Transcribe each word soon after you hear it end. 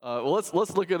Let's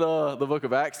look at the book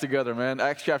of Acts together, man.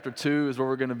 Acts chapter 2 is where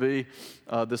we're going to be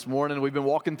this morning. We've been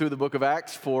walking through the book of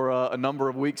Acts for a number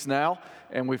of weeks now,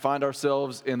 and we find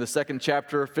ourselves in the second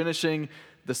chapter, finishing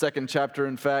the second chapter,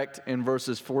 in fact, in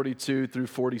verses 42 through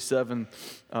 47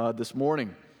 this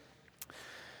morning.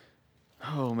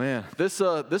 Oh, man. This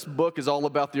book is all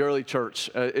about the early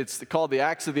church. It's called the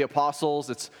Acts of the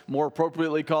Apostles. It's more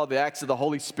appropriately called the Acts of the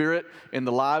Holy Spirit in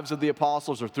the lives of the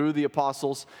apostles or through the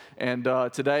apostles. And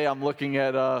today I'm looking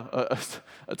at a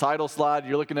title slide.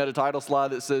 You're looking at a title slide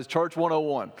that says Church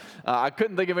 101. I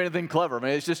couldn't think of anything clever,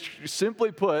 man. It's just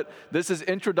simply put, this is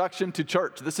Introduction to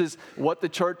Church. This is what the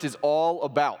church is all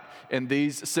about in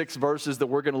these 6 verses that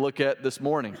we're going to look at this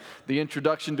morning. The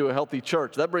introduction to a healthy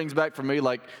church. That brings back for me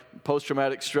like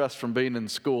post-traumatic stress from being in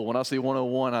school. When I see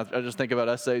 101, I just think about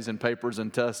essays and papers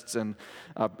and tests, and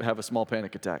I have a small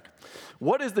panic attack.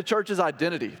 What is the church's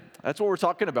identity? That's what we're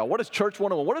talking about. What is Church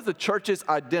 101? What is the church's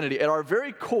identity? At our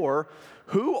very core,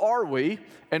 who are we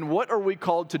and what are we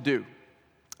called to do?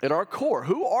 At our core,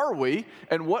 who are we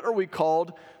and what are we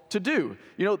called to do?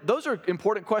 You know, those are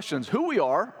important questions. Who we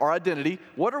are, our identity,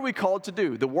 what are we called to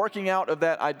do? The working out of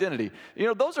that identity. You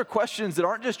know, those are questions that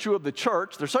aren't just true of the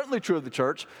church. They're certainly true of the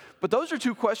church, but those are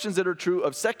 2 questions that are true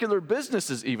of secular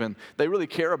businesses even. They really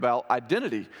care about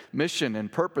identity, mission,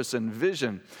 and purpose and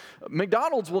vision.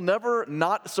 McDonald's will never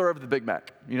not serve the Big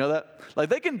Mac. You know that? Like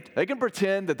they can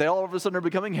pretend that they all of a sudden are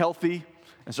becoming healthy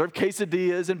and serve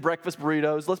quesadillas and breakfast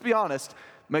burritos. Let's be honest,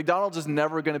 McDonald's is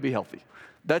never going to be healthy.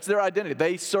 That's their identity.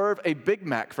 They serve a Big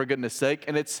Mac, for goodness sake,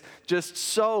 and it's just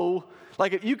so,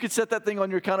 like you could set that thing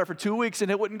on your counter for 2 weeks and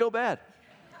it wouldn't go bad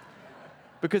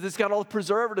because it's got all the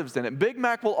preservatives in it. Big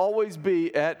Mac will always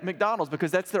be at McDonald's because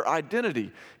that's their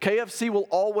identity. KFC will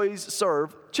always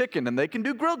serve chicken, and they can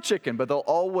do grilled chicken, but they'll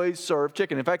always serve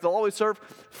chicken. In fact, they'll always serve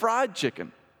fried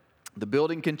chicken. The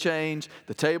building can change,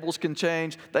 the tables can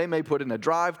change, they may put in a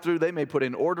drive-through, they may put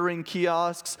in ordering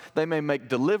kiosks, they may make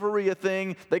delivery a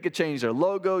thing, they could change their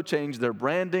logo, change their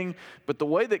branding, but the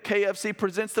way that KFC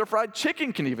presents their fried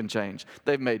chicken can even change.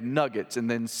 They've made nuggets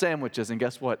and then sandwiches, and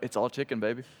guess what? It's all chicken,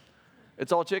 baby.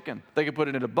 It's all chicken. They can put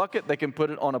it in a bucket, they can put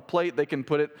it on a plate, they can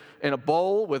put it in a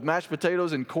bowl with mashed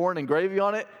potatoes and corn and gravy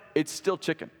on it. It's still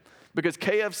chicken. Because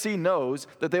KFC knows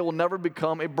that they will never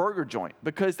become a burger joint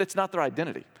because that's not their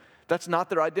identity. That's not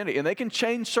their identity. And they can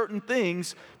change certain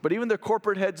things, but even their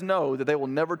corporate heads know that they will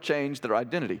never change their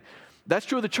identity. That's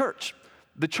true of the church.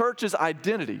 The church's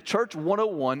identity, Church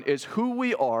 101, is who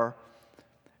we are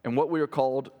and what we are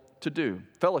called to do.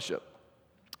 Fellowship.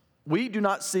 We do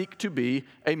not seek to be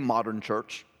a modern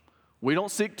church. We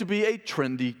don't seek to be a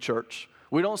trendy church.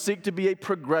 We don't seek to be a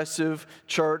progressive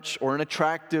church or an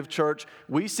attractive church.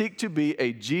 We seek to be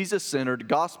a Jesus-centered,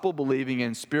 gospel-believing,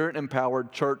 and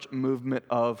spirit-empowered church movement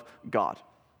of God.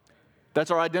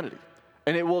 That's our identity,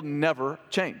 and it will never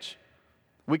change.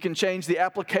 We can change the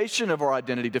application of our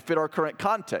identity to fit our current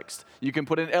context. You can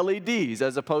put in LEDs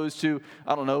as opposed to,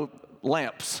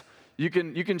 lamps. You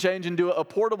can change and do a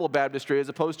portable baptistry as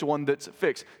opposed to one that's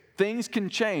fixed. Things can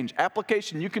change.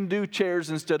 Application, you can do chairs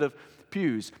instead of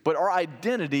pews. But our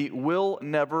identity will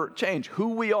never change. Who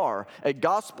we are, a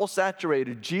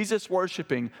gospel-saturated,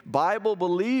 Jesus-worshiping,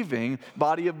 Bible-believing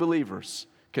body of believers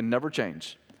can never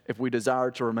change if we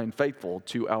desire to remain faithful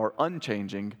to our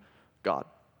unchanging God.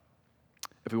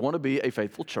 If we want to be a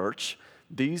faithful church,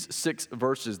 these 6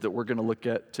 verses that we're going to look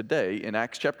at today in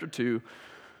Acts chapter 2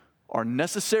 are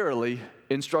necessarily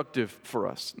instructive for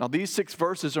us. Now, these 6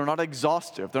 verses are not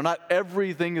exhaustive. They're not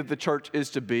everything that the church is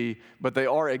to be, but they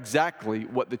are exactly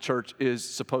what the church is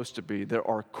supposed to be. They're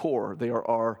our core. They are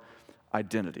our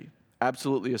identity.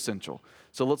 Absolutely essential.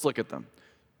 So let's look at them.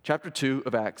 Chapter 2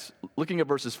 of Acts, looking at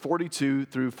verses 42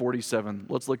 through 47.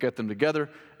 Let's look at them together,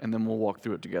 and then we'll walk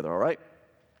through it together, all right?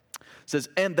 It says,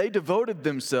 "And they devoted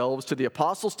themselves to the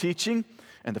apostles' teaching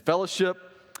and the fellowship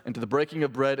and to the breaking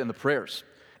of bread and the prayers.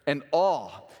 And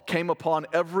awe came upon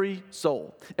every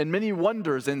soul, and many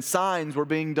wonders and signs were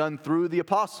being done through the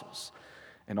apostles.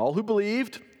 And all who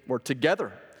believed were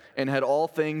together and had all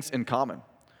things in common.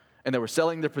 And they were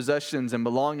selling their possessions and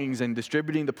belongings and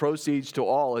distributing the proceeds to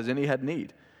all as any had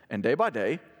need. And day by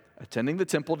day, attending the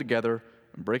temple together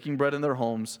and breaking bread in their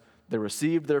homes, they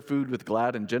received their food with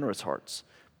glad and generous hearts,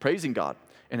 praising God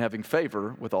and having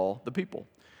favor with all the people.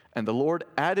 And the Lord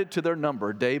added to their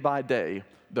number day by day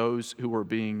those who were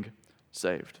being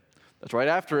saved." That's right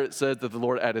after it said that the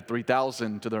Lord added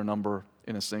 3,000 to their number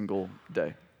in a single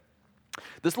day.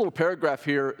 This little paragraph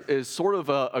here is sort of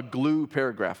a glue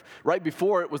paragraph. Right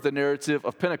before it was the narrative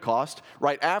of Pentecost.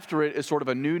 Right after it is sort of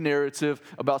a new narrative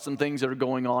about some things that are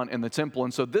going on in the temple.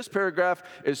 And so this paragraph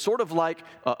is sort of like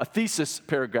a thesis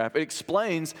paragraph. It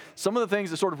explains some of the things,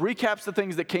 that sort of recaps the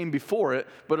things that came before it,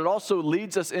 but it also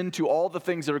leads us into all the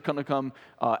things that are going to come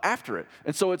after it.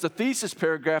 And so it's a thesis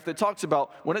paragraph that talks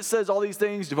about when it says all these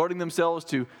things, devoting themselves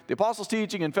to the apostles'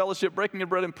 teaching and fellowship, breaking of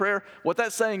bread and prayer, what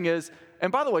that's saying is,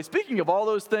 and by the way, speaking of all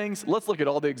those things, let's look at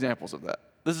all the examples of that.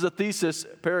 This is a thesis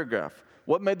paragraph.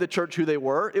 What made the church who they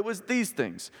were? It was these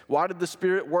things. Why did the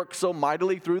Spirit work so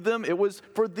mightily through them? It was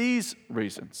for these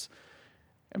reasons.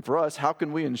 And for us, how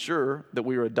can we ensure that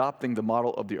we are adopting the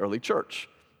model of the early church?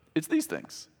 It's these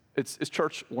things. It's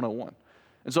Church 101.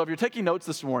 And so if you're taking notes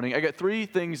this morning, I got 3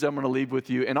 things I'm going to leave with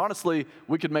you. And honestly,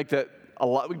 we could make that a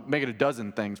lot. We make it a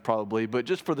dozen things probably, but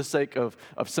just for the sake of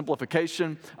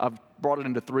simplification, I've brought it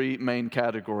into 3 main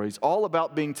categories, all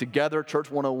about being together. Church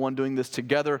 101, doing this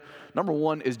together. Number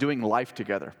 1 is doing life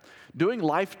together. Doing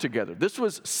life together. This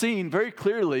was seen very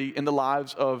clearly in the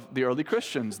lives of the early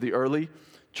Christians, the early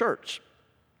church.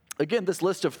 Again, this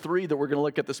list of 3 that we're going to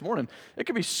look at this morning, it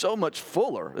could be so much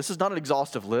fuller. This is not an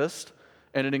exhaustive list.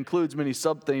 And it includes many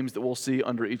sub-themes that we'll see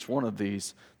under each one of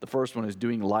these. The first one is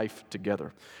doing life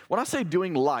together. When I say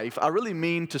doing life, I really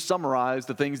mean to summarize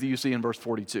the things that you see in verse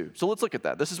 42. So let's look at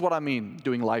that. This is what I mean,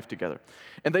 doing life together.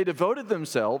 And they devoted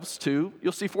themselves to,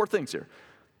 you'll see 4 things here.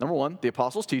 Number 1, the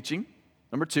apostles' teaching.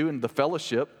 Number 2, and the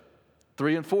fellowship.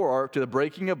 3 and 4 are to the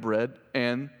breaking of bread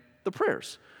and the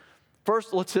prayers.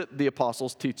 First, let's hit the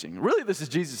apostles' teaching. Really, this is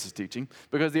Jesus' teaching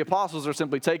because the apostles are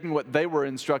simply taking what they were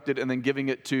instructed and then giving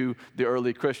it to the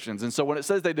early Christians. And so when it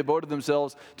says they devoted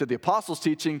themselves to the apostles'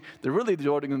 teaching, they're really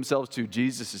devoting themselves to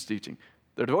Jesus' teaching.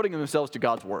 They're devoting themselves to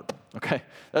God's word, okay?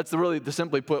 That's really, to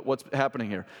simply put, what's happening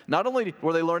here. Not only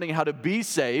were they learning how to be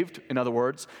saved, in other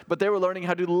words, but they were learning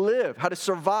how to live, how to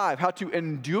survive, how to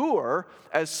endure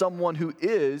as someone who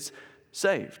is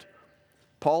saved.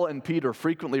 Paul and Peter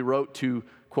frequently wrote to,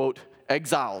 quote,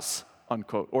 exiles,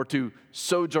 unquote, or to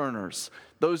sojourners.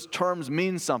 Those terms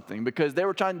mean something because they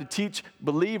were trying to teach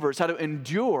believers how to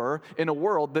endure in a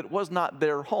world that was not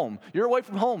their home. You're away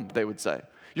from home, they would say.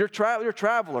 You're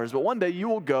travelers, but one day you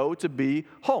will go to be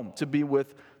home, to be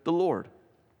with the Lord.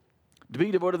 To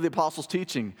be devoted to the apostles'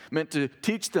 teaching meant to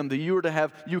teach them that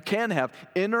you can have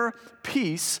inner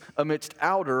peace amidst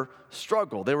outer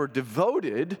struggle. They were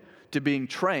devoted to being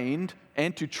trained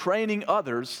and to training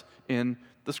others in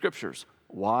the Scriptures.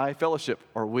 Why fellowship?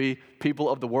 Are we people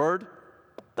of the Word?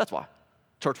 That's why.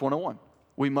 Church 101.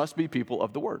 We must be people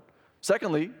of the Word.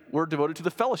 Secondly, we're devoted to the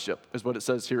fellowship, is what it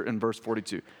says here in verse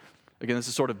 42. Again, this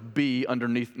is sort of B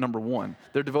underneath number 1.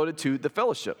 They're devoted to the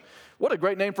fellowship. What a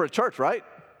great name for a church, right?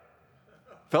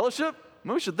 Fellowship?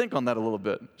 Maybe we should think on that a little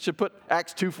bit. Should put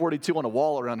Acts 2:42 on a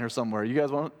wall around here somewhere. You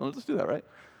guys want to let's do that, right?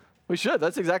 We should.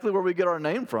 That's exactly where we get our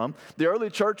name from. The early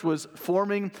church was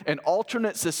forming an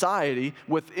alternate society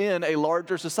within a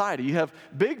larger society. You have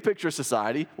big picture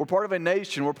society. We're part of a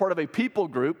nation. We're part of a people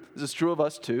group. This is true of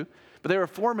us too. But they were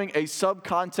forming a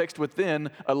subcontext within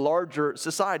a larger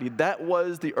society. That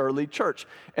was the early church.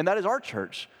 And that is our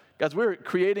church. Guys, we're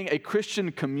creating a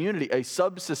Christian community, a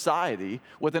sub-society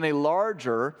within a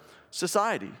larger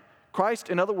society. Christ,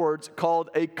 in other words, called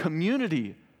a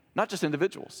community, not just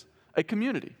individuals. A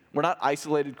community. We're not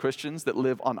isolated Christians that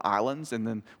live on islands and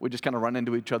then we just kind of run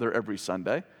into each other every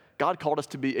Sunday. God called us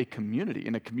to be a community,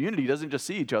 and a community doesn't just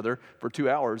see each other for 2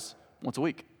 hours once a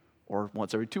week or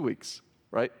once every 2 weeks,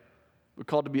 right? We're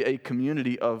called to be a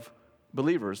community of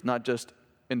believers, not just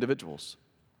individuals.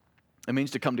 It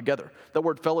means to come together. That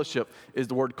word fellowship is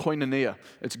the word koinonia.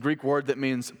 It's a Greek word that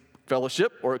means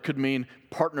fellowship, or it could mean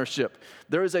partnership.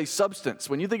 There is a substance.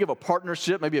 When you think of a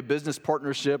partnership, maybe a business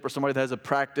partnership or somebody that has a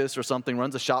practice or something,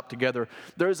 runs a shop together,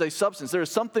 there is a substance. There is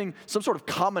something, some sort of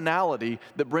commonality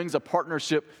that brings a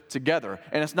partnership together.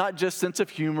 And it's not just sense of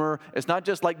humor. It's not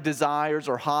just like desires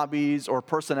or hobbies or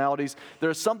personalities.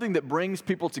 There's something that brings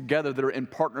people together that are in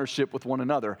partnership with one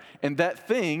another. And that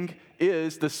thing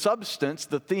is the substance,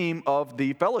 the theme of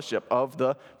the fellowship, of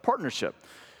the partnership.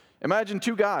 Imagine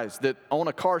 2 guys that own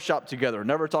a car shop together,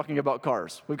 never talking about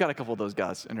cars. We've got a couple of those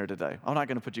guys in here today. I'm not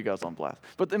going to put you guys on blast.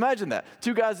 But imagine that.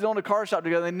 2 guys that own a car shop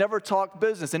together, they never talk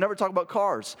business. They never talk about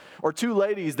cars. Or 2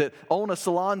 ladies that own a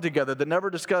salon together that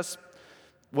never discuss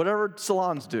whatever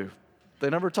salons do. They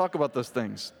never talk about those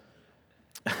things.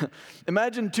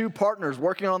 Imagine 2 partners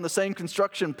working on the same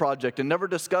construction project and never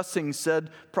discussing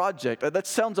said project. That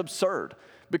sounds absurd.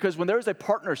 Because when there's a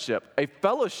partnership, a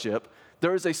fellowship,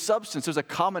 there is a substance, there's a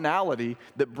commonality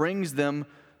that brings them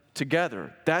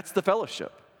together. That's the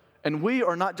fellowship. And we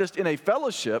are not just in a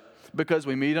fellowship because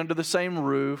we meet under the same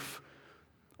roof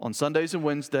on Sundays and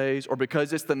Wednesdays, or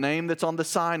because it's the name that's on the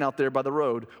sign out there by the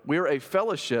road. We're a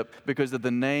fellowship because of the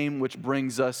name which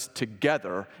brings us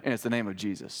together, and it's the name of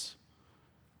Jesus.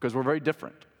 Because we're very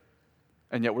different,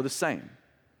 and yet we're the same.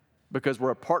 Because we're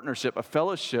a partnership, a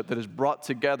fellowship that is brought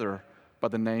together by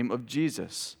the name of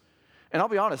Jesus. And I'll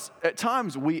be honest, at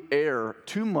times we err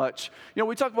too much.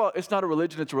 We talk about it's not a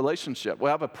religion, it's a relationship. We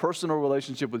have a personal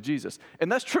relationship with Jesus,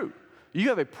 and that's true. You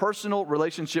have a personal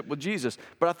relationship with Jesus.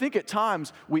 But I think at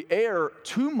times we err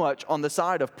too much on the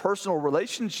side of personal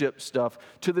relationship stuff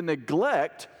to the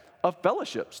neglect of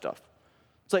fellowship stuff.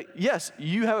 It's like, yes,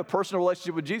 you have a personal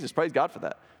relationship with Jesus. Praise God for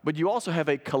that. But you also have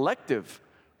a collective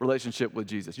relationship with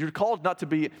Jesus. You're called not to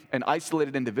be an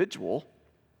isolated individual.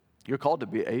 You're called to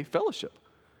be a fellowship.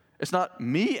 It's not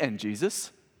me and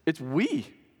Jesus. It's we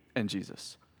and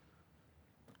Jesus.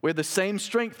 We have the same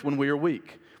strength when we are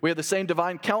weak. We have the same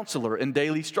divine counselor in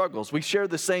daily struggles. We share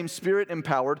the same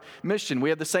spirit-empowered mission. We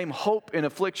have the same hope in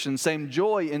affliction, same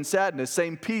joy in sadness,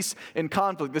 same peace in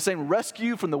conflict, the same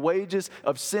rescue from the wages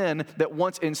of sin that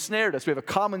once ensnared us. We have a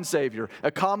common Savior, a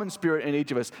common Spirit in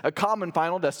each of us, a common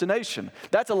final destination.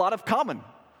 That's a lot of common.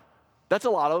 That's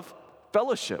a lot of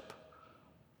fellowship.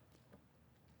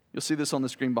 You'll see this on the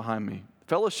screen behind me.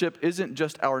 Fellowship isn't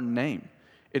just our name.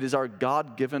 It is our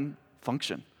God-given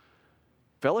function.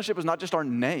 Fellowship is not just our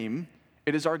name,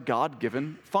 it is our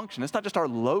God-given function. It's not just our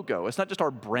logo, it's not just our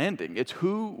branding, it's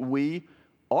who we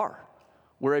are.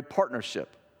 We're a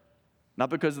partnership,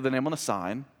 not because of the name on a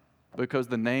sign, but because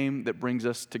the name that brings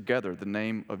us together, the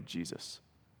name of Jesus.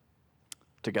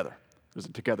 Together. There's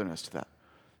a togetherness to that.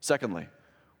 Secondly,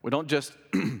 we don't just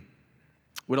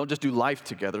do life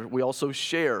together, we also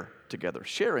share together,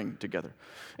 sharing together.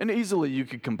 And easily you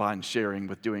could combine sharing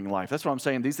with doing life. That's what I'm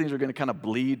saying. These things are going to kind of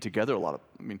bleed together a lot.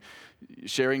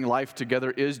 Sharing life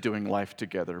together is doing life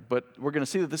together. But we're going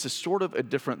to see that this is sort of a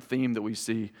different theme that we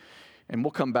see. And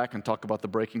we'll come back and talk about the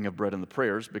breaking of bread and the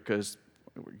prayers because,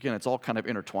 again, it's all kind of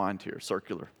intertwined here,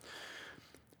 circular.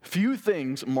 Few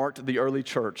things marked the early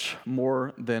church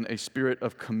more than a spirit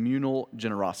of communal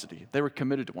generosity. They were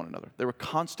committed to one another. They were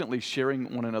constantly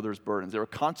sharing one another's burdens. They were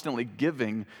constantly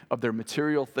giving of their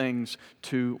material things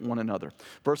to one another.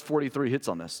 Verse 43 hits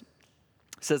on this.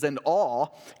 It says, and awe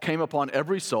came upon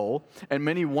every soul, and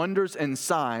many wonders and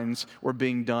signs were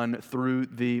being done through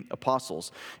the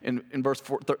apostles. In verse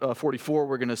 44,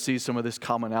 we're going to see some of this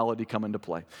commonality come into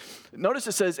play. Notice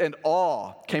it says, and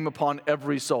awe came upon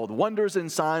every soul. The wonders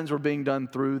and signs were being done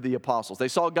through the apostles. They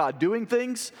saw God doing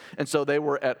things, and so they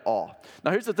were at awe.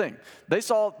 Now, here's the thing. They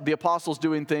saw the apostles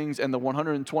doing things and the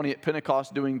 120 at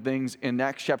Pentecost doing things in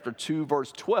Acts chapter 2,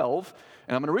 verse 12.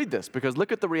 And I'm going to read this because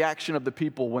look at the reaction of the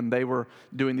people when they were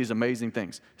doing these amazing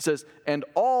things. It says, and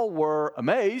all were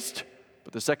amazed,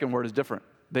 but the second word is different.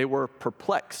 They were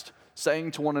perplexed,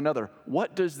 saying to one another,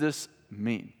 what does this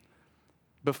mean?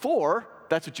 Before,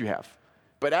 that's what you have.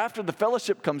 But after the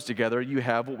fellowship comes together, you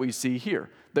have what we see here.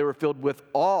 They were filled with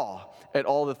awe at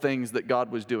all the things that God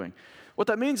was doing. What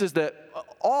that means is that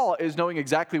awe is knowing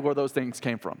exactly where those things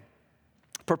came from.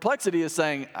 Perplexity is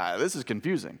saying, this is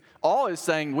confusing. Awe is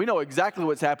saying, we know exactly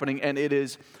what's happening, and it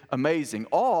is amazing.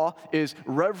 Awe is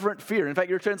reverent fear. In fact,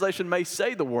 your translation may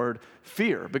say the word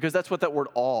fear, because that's what that word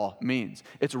awe means.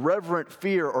 It's reverent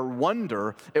fear or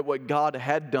wonder at what God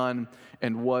had done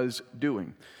and was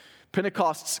doing.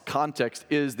 Pentecost's context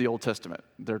is the Old Testament.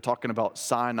 They're talking about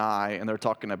Sinai, and they're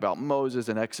talking about Moses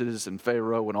and Exodus and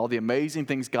Pharaoh and all the amazing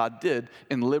things God did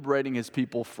in liberating his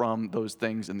people from those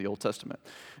things in the Old Testament.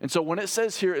 And so when it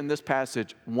says here in this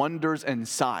passage, wonders and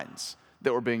signs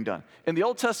that were being done. In the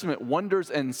Old Testament, wonders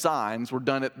and signs were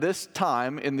done at this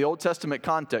time in the Old Testament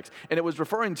context, and it was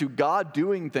referring to God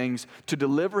doing things to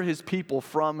deliver his people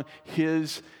from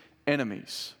his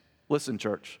enemies. Listen,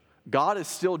 church. God is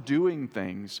still doing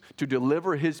things to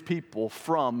deliver his people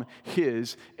from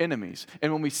his enemies.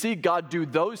 And when we see God do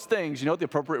those things, you know what the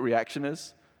appropriate reaction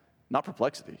is? Not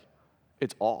perplexity.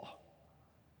 It's awe.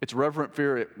 It's reverent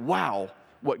fear at, wow,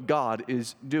 what God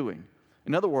is doing.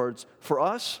 In other words, for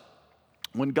us,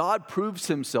 when God proves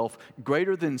himself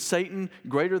greater than Satan,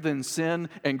 greater than sin,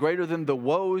 and greater than the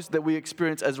woes that we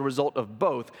experience as a result of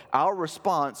both, our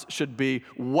response should be,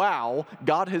 wow,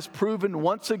 God has proven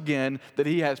once again that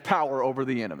he has power over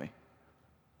the enemy.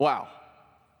 Wow.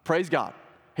 Praise God.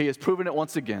 He has proven it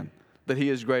once again that he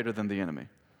is greater than the enemy.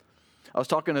 I was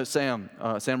talking to Sam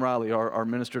Riley, our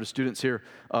minister to students here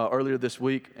earlier this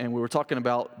week, and we were talking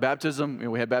about baptism.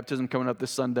 We had baptism coming up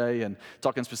this Sunday and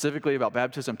talking specifically about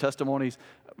baptism testimonies.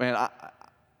 Man,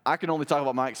 I can only talk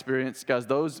about my experience. Guys,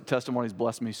 those testimonies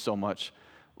bless me so much.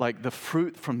 Like the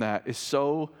fruit from that is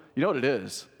so you know what it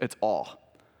is? It's awe.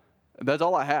 That's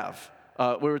all I have.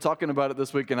 We were talking about it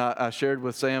this week, and I shared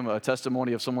with Sam a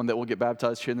testimony of someone that will get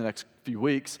baptized here in the next few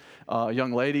weeks, a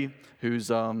young lady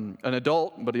who's an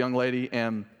adult, but a young lady,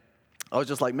 and I was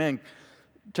just like, man,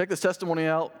 check this testimony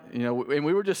out, and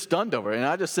we were just stunned over it. And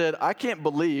I just said, I can't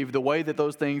believe the way that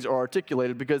those things are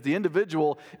articulated, because the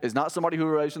individual is not somebody who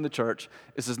was raised in the church.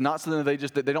 This is not something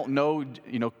that they don't know,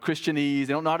 Christianese.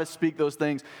 They don't know how to speak those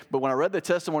things. But when I read the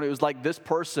testimony, it was like this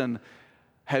person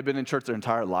had been in church their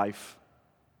entire life.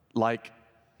 Like,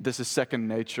 this is second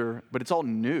nature, but it's all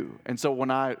new. And so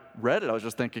when I read it, I was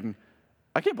just thinking,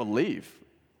 I can't believe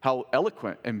how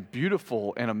eloquent and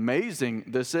beautiful and amazing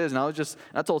this is. And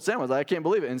I told Sam, I was like, I can't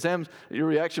believe it. And Sam's, your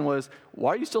reaction was, why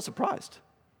are you still surprised?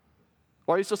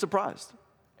 Why are you still surprised?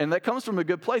 And that comes from a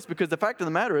good place, because the fact of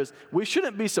the matter is, we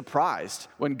shouldn't be surprised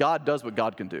when God does what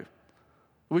God can do.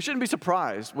 We shouldn't be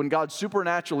surprised when God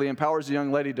supernaturally empowers a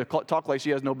young lady to talk like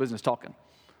she has no business talking,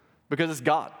 because it's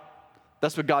God.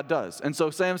 That's what God does. And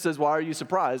so Sam says, why are you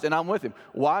surprised? And I'm with him.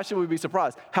 Why should we be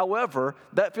surprised? However,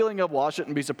 that feeling of, well, I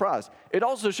shouldn't be surprised, it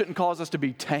also shouldn't cause us to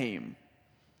be tame.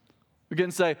 We can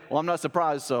say, well, I'm not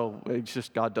surprised, so it's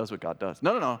just God does what God does.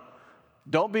 No.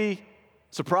 Don't be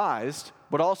surprised,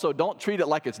 but also don't treat it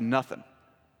like it's nothing.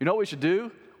 You know what we should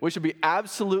do? We should be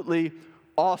absolutely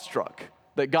awestruck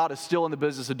that God is still in the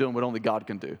business of doing what only God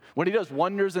can do. When he does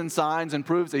wonders and signs and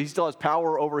proves that he still has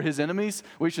power over his enemies,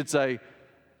 we should say,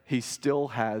 he still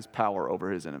has power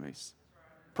over his enemies.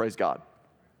 Praise God.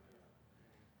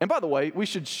 And by the way, we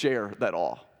should share that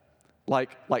awe.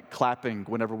 Like clapping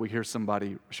whenever we hear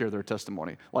somebody share their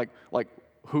testimony. Like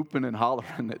hooping and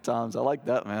hollering at times. I like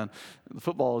that, man. The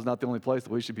football is not the only place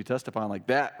that we should be testifying like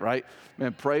that, right?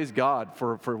 Man, praise God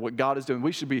for what God is doing.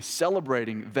 We should be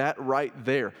celebrating that right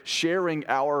there. Sharing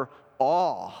our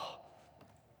awe.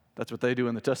 That's what they do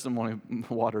in the testimony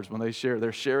waters when they share.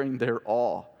 They're sharing their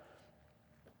awe.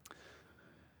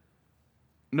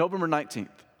 November 19th,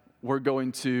 we're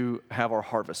going to have our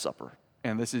harvest supper.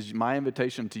 And this is my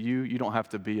invitation to you. You don't have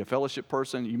to be a fellowship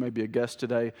person. You may be a guest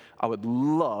today. I would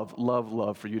love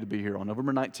for you to be here on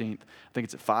November 19th. I think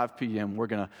it's at 5 p.m. We're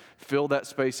going to fill that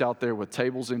space out there with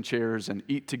tables and chairs and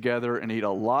eat together and eat a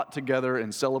lot together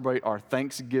and celebrate our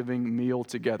Thanksgiving meal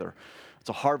together. It's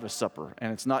a harvest supper,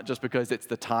 and it's not just because it's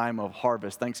the time of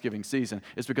harvest, Thanksgiving season.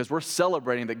 It's because we're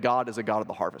celebrating that God is a God of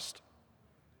the harvest.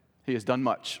 He has done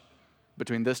much.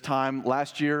 Between this time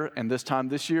last year and this time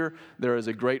this year, there is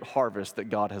a great harvest that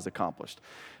God has accomplished.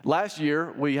 Last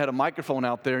year, we had a microphone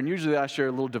out there, and usually I share a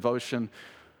little devotion,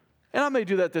 and I may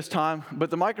do that this time,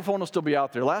 but the microphone will still be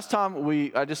out there. Last time,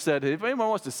 I just said, if anyone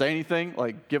wants to say anything,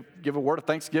 like give a word of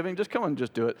thanksgiving, just come and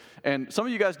just do it. And some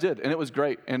of you guys did, and it was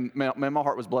great, and man, my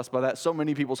heart was blessed by that. So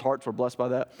many people's hearts were blessed by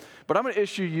that. But I'm going to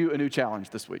issue you a new challenge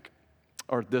this week,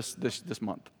 or this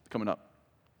month coming up.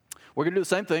 We're going to do the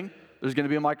same thing. There's going to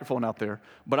be a microphone out there,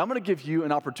 but I'm going to give you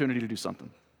an opportunity to do something,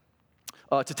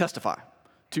 to testify,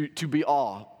 to be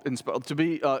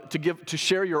to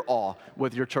share your awe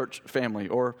with your church family,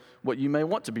 or what you may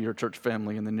want to be your church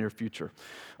family in the near future.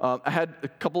 I had a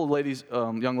couple of ladies,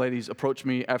 young ladies, approach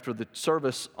me after the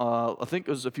service. I think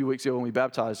it was a few weeks ago when we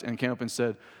baptized, and came up and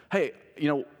said, "Hey,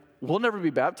 we'll never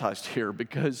be baptized here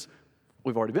because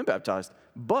we've already been baptized,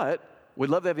 but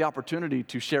we'd love to have the opportunity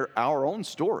to share our own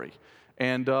story."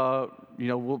 And,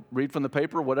 we'll read from the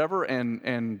paper, whatever,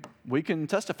 and we can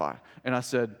testify. And I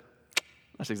said,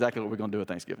 that's exactly what we're going to do at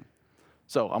Thanksgiving.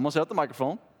 So I'm going to set up the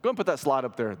microphone. Go and put that slide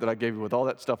up there that I gave you with all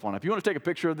that stuff on it. If you want to take a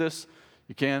picture of this,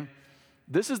 you can.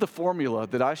 This is the formula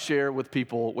that I share with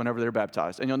people whenever they're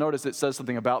baptized. And you'll notice it says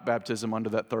something about baptism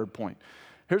under that third point.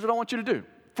 Here's what I want you to do,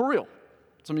 for real.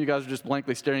 Some of you guys are just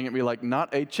blankly staring at me like,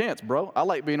 not a chance, bro. I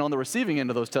like being on the receiving end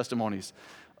of those testimonies.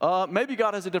 Maybe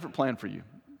God has a different plan for you.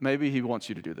 Maybe he wants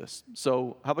you to do this.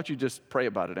 So how about you just pray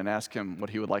about it and ask him what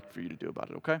he would like for you to do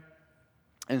about it, okay?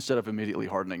 Instead of immediately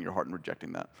hardening your heart and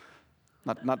rejecting that.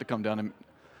 Not to come down and...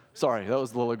 Sorry, that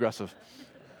was a little aggressive.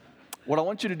 What I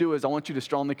want you to do is I want you to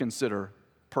strongly consider,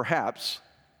 perhaps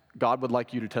God would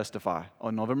like you to testify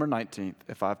on November 19th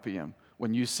at 5 p.m.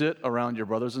 when you sit around your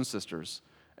brothers and sisters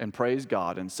and praise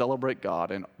God and celebrate God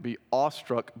and be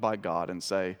awestruck by God and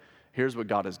say, here's what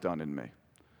God has done in me.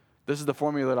 This is the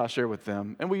formula that I share with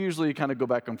them. And we usually kind of go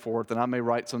back and forth, and I may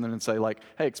write something and say like,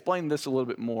 hey, explain this a little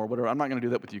bit more, whatever. I'm not going to do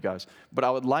that with you guys. But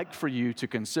I would like for you to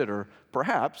consider,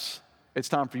 perhaps it's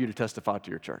time for you to testify to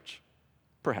your church.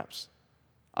 Perhaps.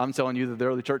 I'm telling you that the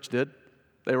early church did.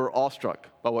 They were awestruck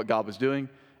by what God was doing.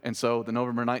 And so the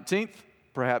November 19th,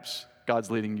 perhaps God's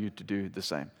leading you to do the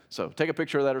same. So take a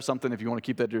picture of that or something if you want to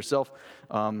keep that to yourself.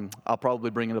 I'll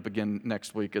probably bring it up again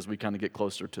next week as we kind of get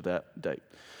closer to that date.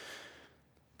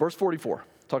 Verse 44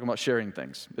 talking about sharing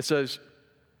things. It says,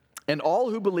 and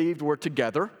all who believed were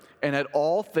together and had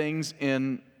all things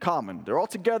in common. They're all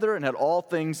together and had all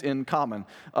things in common.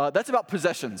 That's about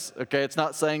possessions, okay? It's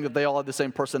not saying that they all had the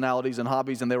same personalities and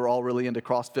hobbies and they were all really into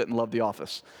CrossFit and loved The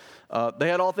Office. They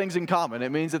had all things in common.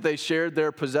 It means that they shared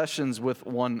their possessions with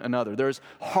one another. There's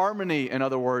harmony, in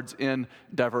other words, in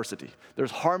diversity.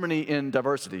 There's harmony in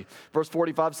diversity. Verse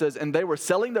 45 says, and they were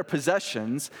selling their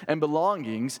possessions and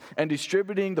belongings and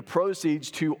distributing the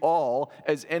proceeds to all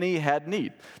as any had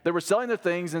need. They were selling their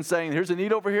things and saying, here's a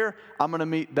need over here, I'm going to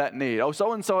meet that need. Oh,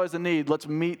 so-and-so has a need, let's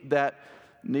meet that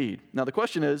need. Now the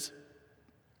question is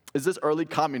this early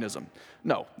communism?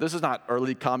 No, this is not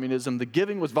early communism. The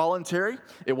giving was voluntary.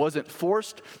 It wasn't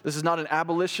forced. This is not an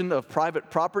abolition of private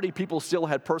property. People still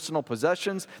had personal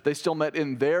possessions. They still met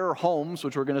in their homes,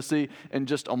 which we're going to see in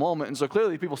just a moment. And so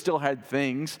clearly people still had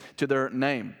things to their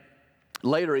name.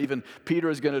 Later, even Peter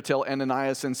is going to tell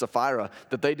Ananias and Sapphira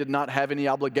that they did not have any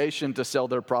obligation to sell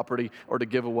their property or to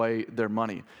give away their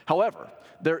money. However,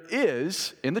 there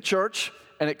is, in the church,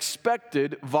 an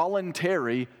expected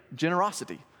voluntary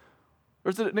generosity.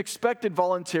 There's an expected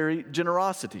voluntary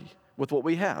generosity with what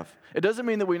we have. It doesn't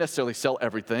mean that we necessarily sell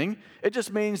everything. It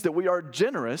just means that we are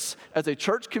generous as a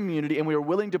church community and we are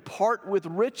willing to part with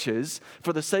riches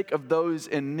for the sake of those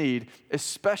in need,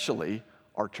 especially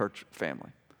our church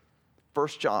family. 1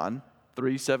 John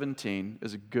 3:17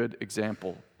 is a good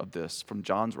example of this from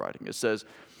John's writing. It says,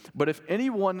 but if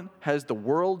anyone has the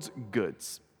world's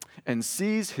goods and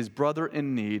sees his brother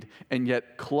in need, and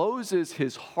yet closes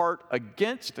his heart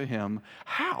against him,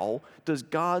 how does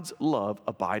God's love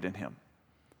abide in him?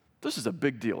 This is a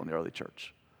big deal in the early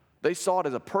church. They saw it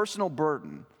as a personal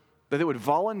burden that they would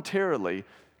voluntarily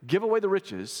give away the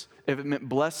riches if it meant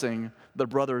blessing their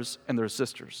brothers and their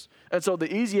sisters. And so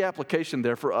the easy application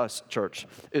there for us, church,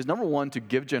 is number one, to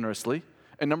give generously,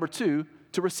 and number two,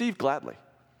 to receive gladly.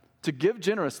 To give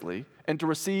generously and to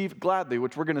receive gladly,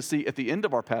 which we're going to see at the end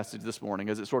of our passage this morning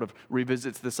as it sort of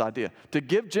revisits this idea. To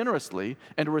give generously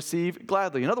and to receive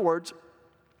gladly. In other words,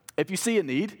 if you see a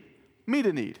need, meet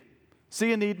a need.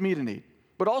 See a need, meet a need.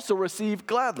 But also receive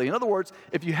gladly. In other words,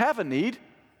 if you have a need,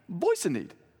 voice a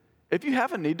need. If you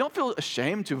have a need, don't feel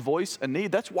ashamed to voice a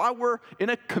need. That's why we're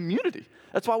in a community.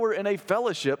 That's why we're in a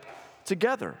fellowship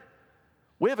together.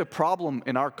 We have a problem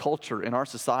in our culture, in our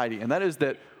society, and that is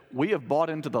that we have bought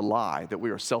into the lie that we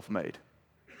are self-made.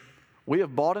 We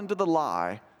have bought into the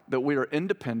lie that we are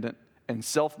independent and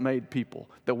self-made people,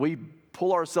 that we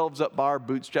pull ourselves up by our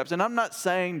bootstraps. And I'm not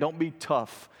saying don't be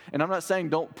tough, and I'm not saying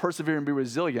don't persevere and be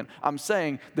resilient. I'm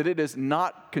saying that it is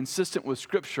not consistent with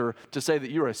Scripture to say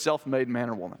that you're a self-made man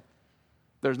or woman.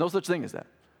 There's no such thing as that.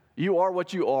 You are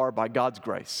what you are by God's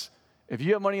grace. If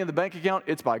you have money in the bank account,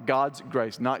 it's by God's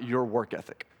grace, not your work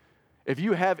ethic. If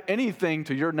you have anything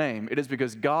to your name, it is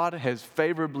because God has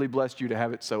favorably blessed you to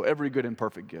have it so. Every good and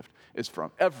perfect gift is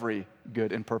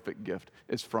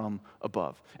from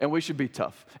above. And we should be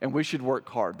tough, and we should work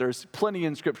hard. There's plenty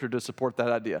in Scripture to support that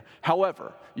idea.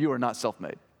 However, you are not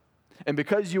self-made. And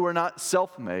because you are not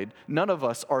self-made, none of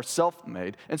us are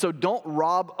self-made. And so don't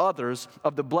rob others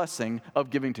of the blessing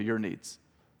of giving to your needs.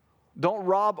 Don't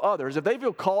rob others. If they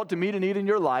feel called to meet a need in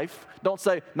your life, don't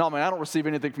say, no, man, I don't receive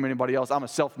anything from anybody else. I'm a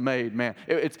self-made man.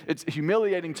 It's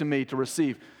humiliating to me to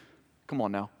receive. Come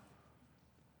on now.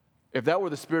 If that were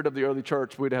the spirit of the early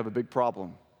church, we'd have a big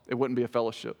problem. It wouldn't be a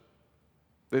fellowship.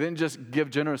 They didn't just give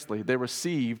generously. They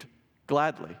received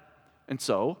gladly. And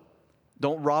so,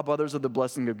 don't rob others of the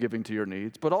blessing of giving to your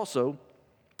needs, but also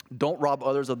don't rob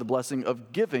others of the blessing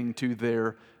of giving to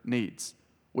their needs.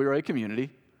 We are a community.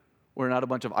 We're not a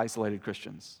bunch of isolated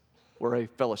Christians. We're a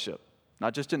fellowship,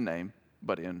 not just in name,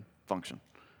 but in function.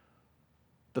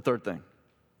 The third thing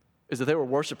is that they were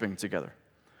worshiping together.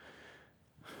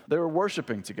 They were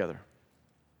worshiping together.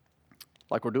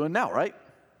 Like we're doing now, right?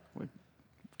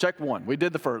 Check one. We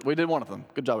did one of them.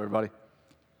 Good job, everybody.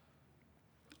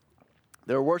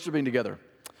 They were worshiping together.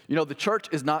 You know, the church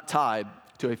is not tied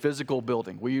to a physical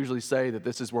building. We usually say that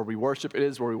this is where we worship. It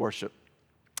is where we worship.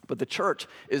 But the church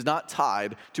is not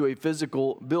tied to a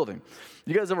physical building.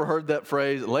 You guys ever heard that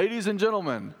phrase, ladies and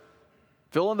gentlemen,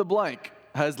 fill in the blank,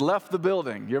 has left the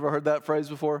building? You ever heard that phrase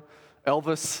before?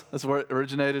 Elvis, that's where it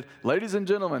originated. Ladies and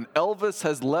gentlemen, Elvis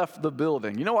has left the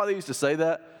building. You know why they used to say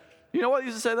that? You know why they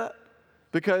used to say that?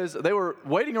 Because they were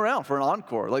waiting around for an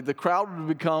encore. Like the crowd would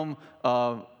become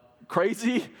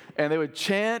crazy, and they would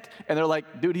chant, and they're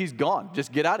like, dude, he's gone.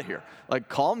 Just get out of here. Like,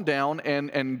 calm down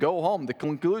and go home. The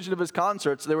conclusion of his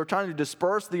concerts, they were trying to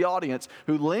disperse the audience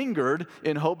who lingered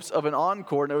in hopes of an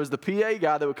encore, and it was the PA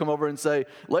guy that would come over and say,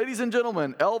 ladies and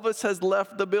gentlemen, Elvis has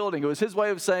left the building. It was his way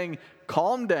of saying,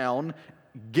 calm down,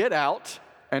 get out,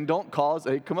 and don't cause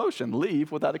a commotion.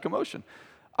 Leave without a commotion.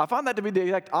 I find that to be the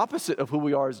exact opposite of who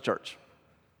we are as a church.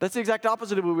 That's the exact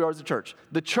opposite of who we are as a church.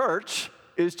 The church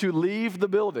is to leave the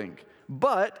building,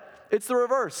 but it's the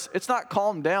reverse. It's not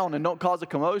calm down and don't cause a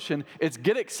commotion. It's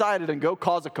get excited and go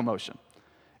cause a commotion.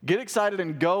 Get excited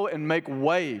and go and make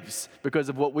waves because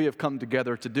of what we have come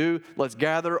together to do. Let's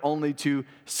gather only to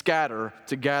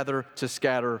gather to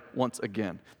scatter once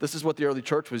again. This is what the early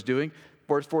church was doing.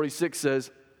 Verse 46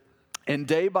 says, and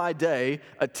day by day,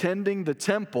 attending the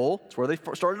temple, it's where they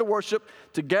started to worship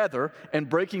together, and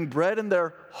breaking bread in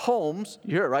their homes.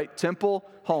 You hear it, right? Temple,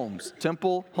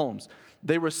 homes.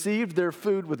 They received their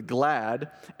food with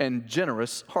glad and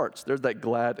generous hearts. There's that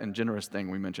glad and generous thing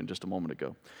we mentioned just a moment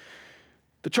ago.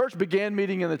 The church began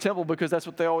meeting in the temple because that's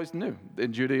what they always knew.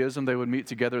 In Judaism, they would meet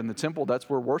together in the temple. That's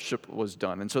where worship was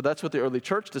done. And so that's what the early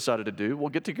church decided to do.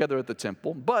 We'll get together at the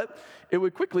temple, but it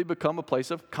would quickly become a place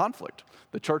of conflict.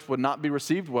 The church would not be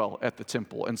received well at the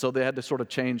temple, and so they had to sort of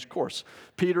change course.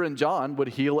 Peter and John would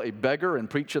heal a beggar and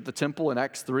preach at the temple in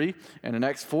Acts 3, and in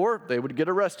Acts 4, they would get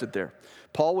arrested there.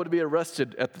 Paul would be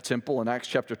arrested at the temple in Acts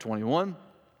chapter 21.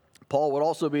 Paul would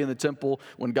also be in the temple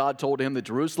when God told him that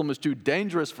Jerusalem was too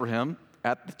dangerous for him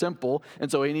at the temple,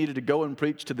 and so he needed to go and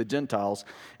preach to the Gentiles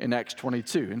in Acts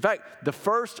 22. In fact, the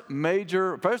first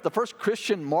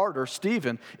Christian martyr,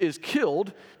 Stephen, is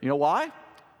killed. You know why?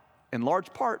 In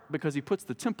large part because he puts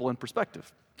the temple in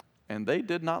perspective, and they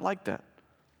did not like that.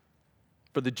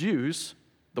 For the Jews,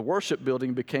 the worship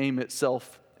building became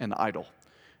itself an idol,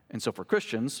 and so for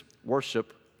Christians,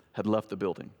 worship had left the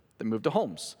building. They moved to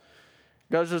homes.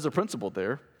 Guys, there's a principle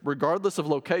there. Regardless of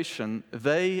location,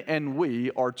 they and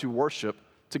we are to worship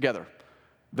together.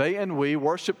 They and we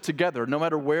worship together no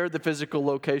matter where the physical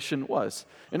location was.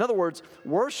 In other words,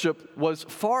 worship was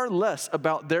far less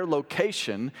about their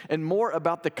location and more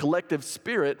about the collective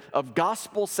spirit of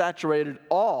gospel-saturated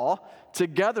awe,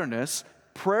 togetherness,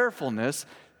 prayerfulness,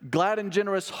 glad and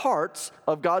generous hearts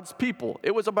of God's people.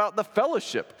 It was about the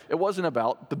fellowship. It wasn't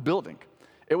about the building.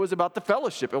 It was about the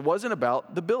fellowship. It wasn't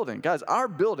about the building. Guys, our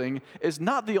building is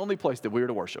not the only place that we are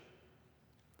to worship.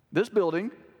 This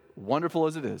building, wonderful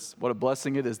as it is, what a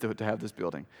blessing it is to have this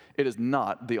building, it is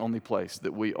not the only place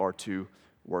that we are to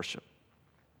worship.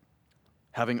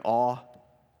 Having awe,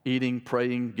 eating,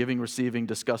 praying, giving, receiving,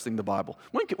 discussing the Bible.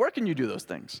 Where can you do those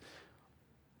things?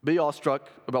 Be awestruck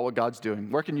about what God's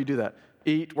doing. Where can you do that?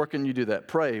 Eat, where can you do that?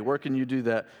 Pray, where can you do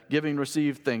that? Giving,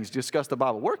 receive things, discuss the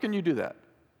Bible. Where can you do that?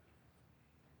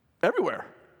 Everywhere.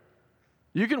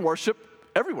 You can worship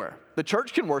everywhere. The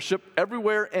church can worship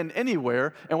everywhere and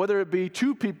anywhere, and whether it be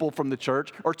 2 people from the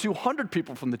church or 200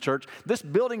 people from the church, this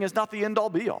building is not the end-all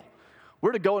be-all.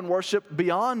 We're to go and worship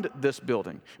beyond this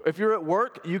building. If you're at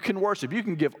work, you can worship. You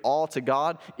can give all to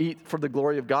God, eat for the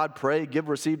glory of God, pray, give,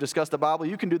 receive, discuss the Bible.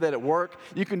 You can do that at work.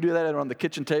 You can do that around the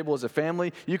kitchen table as a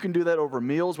family. You can do that over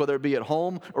meals, whether it be at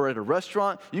home or at a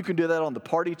restaurant. You can do that on the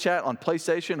party chat on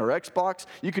PlayStation or Xbox.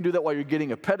 You can do that while you're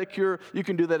getting a pedicure. You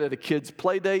can do that at a kid's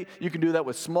play date. You can do that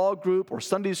with small group or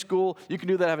Sunday school. You can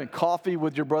do that having coffee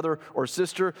with your brother or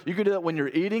sister. You can do that when you're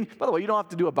eating. By the way, you don't have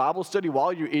to do a Bible study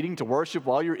while you're eating to worship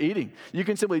while you're eating. You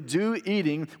can simply do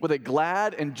eating with a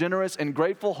glad and generous and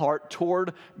grateful heart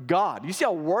toward God. You see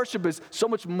how worship is so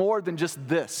much more than just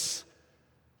this.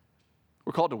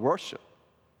 We're called to worship.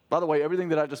 By the way, everything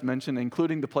that I just mentioned,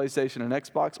 including the PlayStation and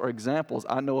Xbox, are examples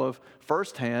I know of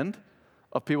firsthand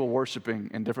of people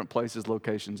worshiping in different places,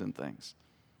 locations, and things.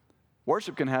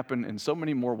 Worship can happen in so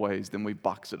many more ways than we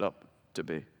box it up to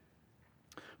be.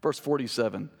 Verse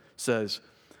 47 says,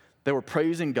 they were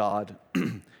praising God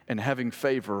and having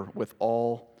favor with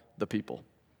all the people.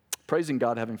 Praising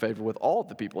God, having favor with all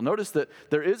the people. Notice that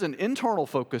there is an internal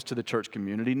focus to the church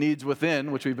community, needs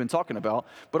within, which we've been talking about,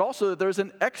 but also that there's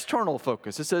an external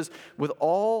focus. It says, with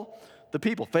all the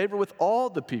people, favor with all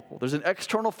the people. There's an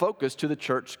external focus to the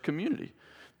church community.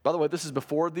 By the way, this is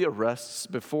before the arrests,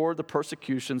 before the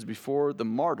persecutions, before the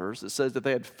martyrs. It says that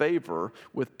they had favor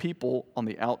with people on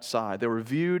the outside. They were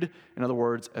viewed, in other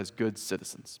words, as good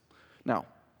citizens. Now,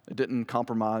 they didn't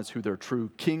compromise who their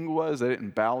true king was. They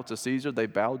didn't bow to Caesar. They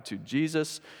bowed to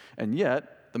Jesus. And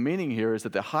yet, the meaning here is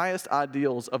that the highest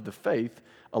ideals of the faith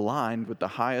aligned with the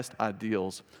highest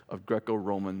ideals of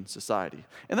Greco-Roman society.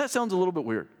 And that sounds a little bit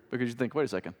weird because you think, wait a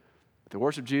second. If they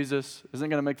worship Jesus, isn't it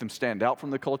going to make them stand out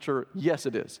from the culture? Yes,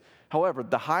 it is. However,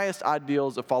 the highest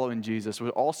ideals of following Jesus were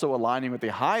also aligning with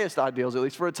the highest ideals, at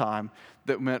least for a time,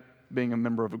 that meant being a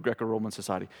member of a Greco-Roman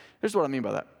society. Here's what I mean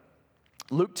by that.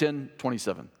 Luke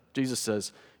 10:27, Jesus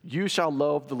says, you shall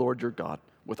love the Lord your God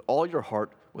with all your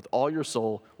heart, with all your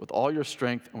soul, with all your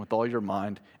strength, and with all your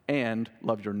mind, and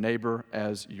love your neighbor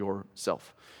as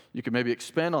yourself. You can maybe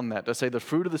expand on that to say the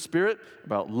fruit of the Spirit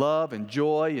about love and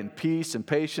joy and peace and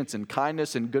patience and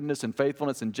kindness and goodness and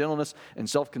faithfulness and gentleness and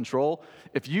self-control.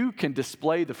 If you can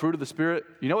display the fruit of the Spirit,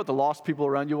 you know what the lost people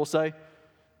around you will say?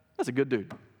 That's a good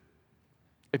dude.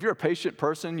 If you're a patient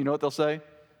person, you know what they'll say?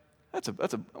 That's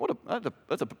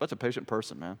a patient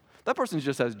person, man. That person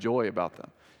just has joy about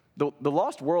them. The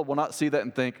lost world will not see that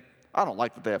and think, I don't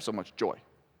like that they have so much joy.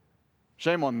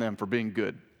 Shame on them for being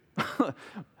good.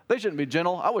 They shouldn't be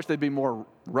gentle. I wish they'd be more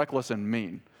reckless and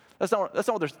mean. That's not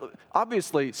what they're.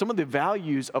 Obviously, some of the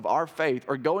values of our faith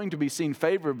are going to be seen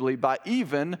favorably by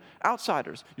even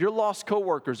outsiders. Your lost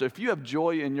coworkers, if you have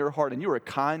joy in your heart and you are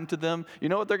kind to them, you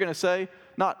know what they're going to say?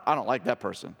 Not, I don't like that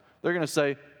person. They're going to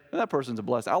say, that person's a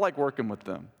blessing. I like working with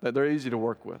them. They're easy to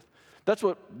work with. That's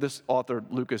what this author,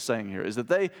 Luke, is saying here, is that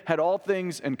they had all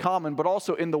things in common, but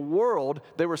also in the world,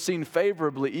 they were seen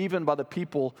favorably even by the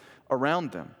people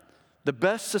around them. The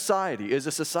best society is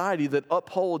a society that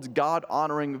upholds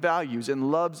God-honoring values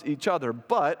and loves each other,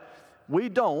 but we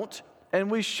don't and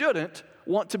we shouldn't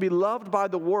want to be loved by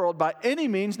the world by any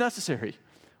means necessary.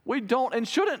 We don't and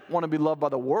shouldn't want to be loved by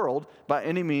the world by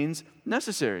any means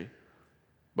necessary.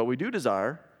 But we do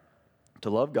desire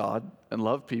to love God and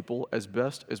love people as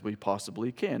best as we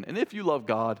possibly can. And if you love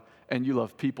God and you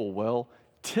love people well,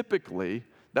 typically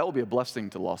that will be a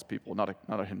blessing to lost people, not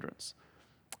a hindrance.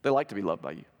 They like to be loved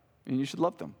by you. And you should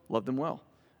love them well.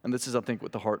 And this is, I think,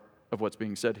 what the heart of what's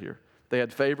being said here. They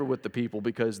had favor with the people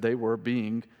because they were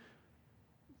being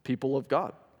people of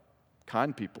God,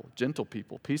 kind people, gentle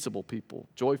people, peaceable people,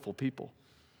 joyful people.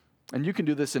 And you can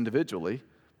do this individually,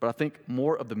 but I think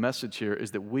more of the message here is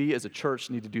that we as a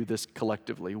church need to do this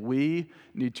collectively. We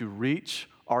need to reach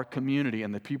our community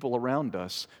and the people around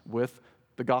us with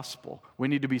the gospel. We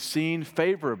need to be seen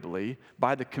favorably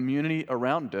by the community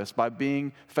around us by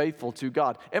being faithful to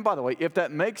God. And by the way, if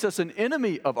that makes us an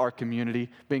enemy of our community,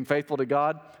 being faithful to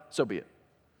God, so be it.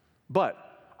 But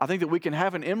I think that we can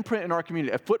have an imprint in our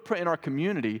community, a footprint in our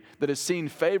community that is seen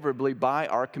favorably by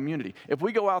our community. If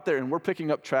we go out there and we're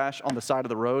picking up trash on the side of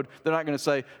the road, they're not going to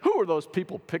say, who are those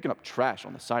people picking up trash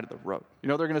on the side of the road? You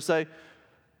know what they're going to say?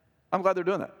 I'm glad they're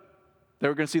doing that.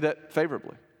 They're going to see that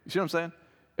favorably. You see what I'm saying?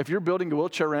 If you're building a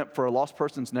wheelchair ramp for a lost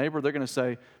person's neighbor, they're going to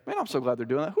say, man, I'm so glad they're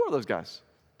doing that. Who are those guys?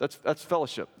 That's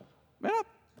fellowship. Man,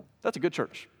 that's a good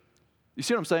church. You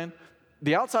see what I'm saying?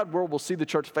 The outside world will see the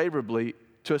church favorably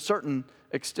to a certain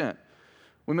extent.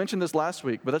 We mentioned this last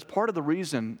week, but that's part of the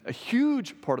reason, a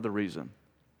huge part of the reason,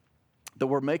 that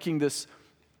we're making this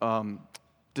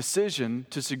decision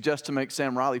to suggest to make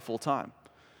Sam Riley full-time.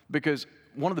 Because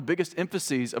one of the biggest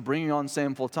emphases of bringing on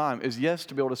Sam full-time is, yes,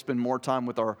 to be able to spend more time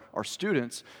with our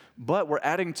students, but we're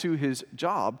adding to his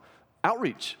job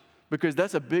outreach, because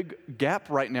that's a big gap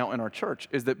right now in our church,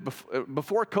 is that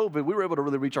before COVID, we were able to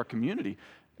really reach our community.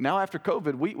 Now after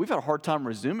COVID, we've had a hard time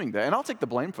resuming that, and I'll take the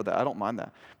blame for that. I don't mind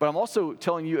that. But I'm also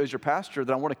telling you as your pastor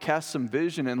that I want to cast some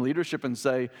vision and leadership and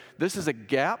say, this is a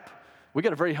gap. We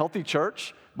got a very healthy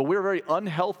church, but we're very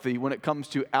unhealthy when it comes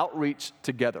to outreach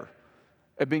together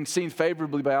and being seen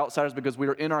favorably by outsiders because we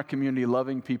are in our community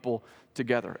loving people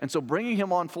together. And so bringing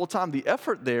him on full-time, the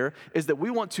effort there is that we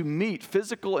want to meet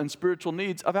physical and spiritual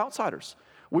needs of outsiders.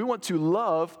 We want to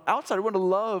love outsiders. We want to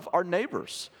love our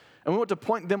neighbors. And we want to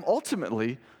point them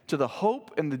ultimately to the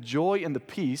hope and the joy and the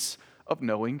peace of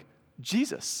knowing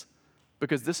Jesus.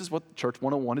 Because this is what Church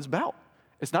 101 is about.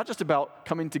 It's not just about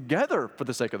coming together for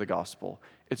the sake of the gospel.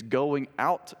 It's going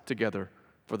out together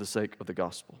for the sake of the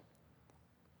gospel.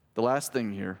 The last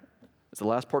thing here is the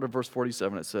last part of verse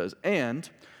 47. It says, and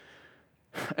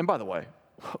by the way,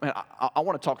 man, I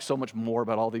want to talk so much more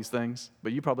about all these things,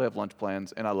 but you probably have lunch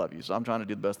plans, and I love you, so I'm trying to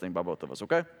do the best thing by both of us,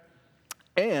 okay?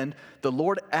 And the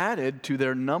Lord added to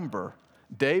their number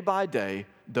day by day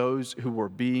those who were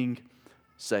being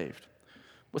saved.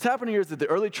 What's happening here is that the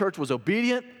early church was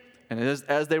obedient, and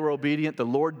as they were obedient, the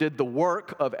Lord did the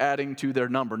work of adding to their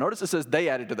number. Notice it says they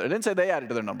added to their, it didn't say they added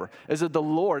to their number. It said the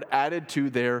Lord added to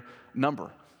their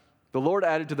number. The Lord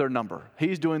added to their number.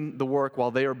 He's doing the work while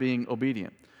they are being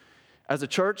obedient. As a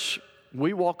church,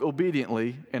 we walk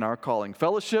obediently in our calling.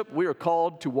 Fellowship, we are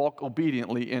called to walk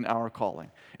obediently in our calling.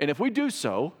 And if we do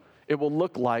so, it will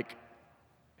look like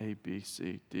A, B,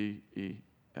 C, D, E,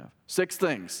 F. 6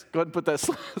 things. Go ahead and put that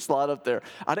slide up there.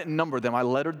 I didn't number them. I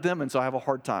lettered them, and so I have a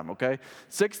hard time, okay?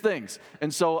 6 things.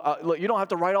 And so, look, you don't have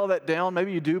to write all that down.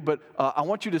 Maybe you do, but I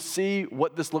want you to see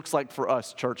what this looks like for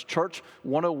us, church. Church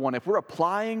 101. If we're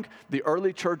applying the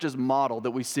early church's model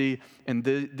that we see in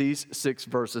these 6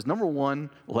 verses, number 1,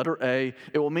 letter A,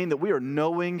 it will mean that we are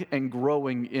knowing and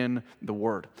growing in the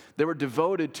Word. They were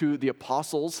devoted to the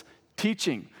apostles'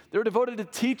 Teaching. They're devoted to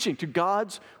teaching, to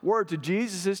God's word, to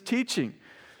Jesus' teaching.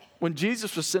 When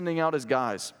Jesus was sending out his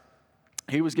guys,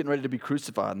 he was getting ready to be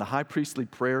crucified. In the high priestly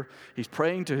prayer, he's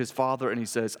praying to his Father, and he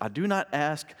says, I do not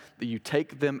ask that you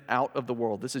take them out of the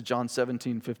world. This is John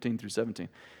 17:15 through 17.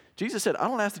 Jesus said, I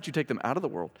don't ask that you take them out of the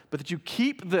world, but that you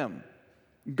keep them,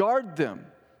 guard them,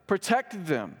 protect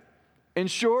them,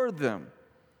 ensure them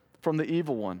from the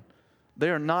evil one. They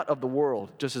are not of the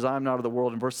world, just as I am not of the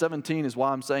world. And verse 17 is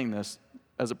why I'm saying this,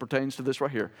 as it pertains to this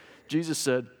right here. Jesus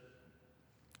said,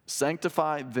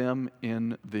 sanctify them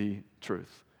in the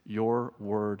truth. Your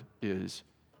word is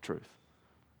truth.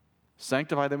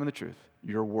 Sanctify them in the truth.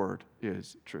 Your word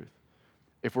is truth.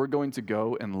 If we're going to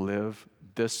go and live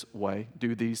this way,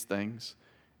 do these things,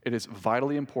 it is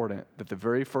vitally important that the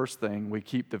very first thing, we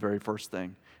keep the very first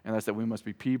thing, and that's that we must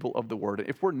be people of the word.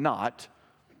 If we're not,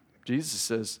 Jesus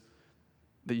says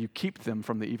that you keep them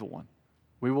from the evil one.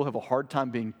 We will have a hard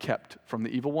time being kept from the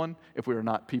evil one if we are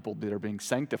not people that are being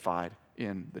sanctified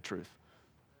in the truth.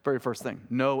 Very first thing,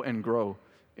 know and grow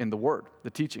in the word, the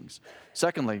teachings.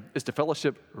 Secondly, is to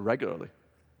fellowship regularly.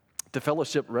 To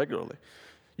fellowship regularly.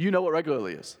 You know what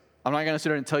regularly is. I'm not going to sit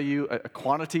here and tell you a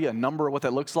quantity, a number of what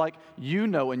that looks like. You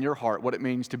know in your heart what it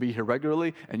means to be here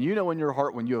regularly, and you know in your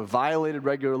heart when you have violated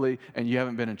regularly and you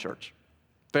haven't been in church.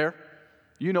 Fair?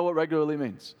 You know what regularly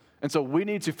means. And so we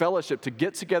need to fellowship, to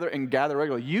get together and gather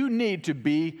regularly. You need to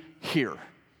be here.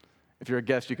 If you're a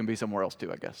guest, you can be somewhere else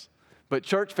too, I guess. But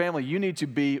church family, you need to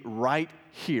be right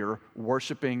here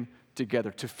worshiping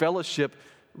together, to fellowship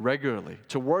regularly,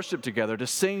 to worship together, to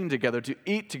sing together, to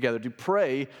eat together, to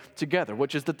pray together,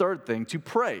 which is the third thing, to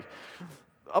pray.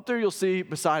 Up there you'll see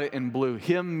beside it in blue,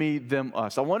 him, me, them,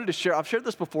 us. I wanted to share, I've shared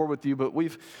this before with you, but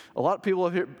a lot of people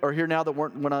are here now that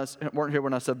weren't here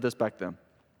when I said this back then.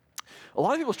 A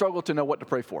lot of people struggle to know what to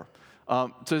pray for,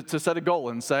 to set a goal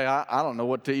and say, I don't know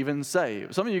what to even say.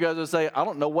 Some of you guys will say, I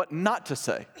don't know what not to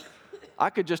say. I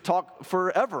could just talk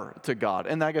forever to God,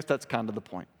 and I guess that's kind of the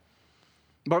point.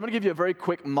 But I'm going to give you a very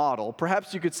quick model.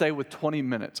 Perhaps you could say with 20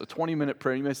 minutes, a 20-minute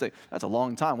prayer. You may say, that's a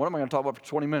long time. What am I going to talk about for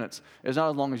 20 minutes? It's not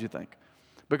as long as you think.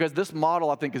 Because this model,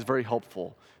 I think, is very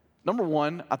helpful. Number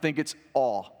one, I think it's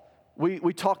awe.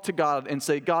 We talk to God and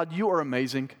say, God, you are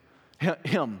amazing.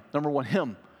 Him, number one,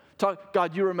 him.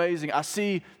 God, you're amazing. I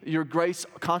see your grace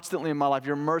constantly in my life,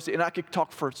 your mercy. And I could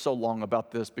talk for so long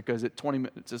about this because 20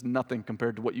 minutes is nothing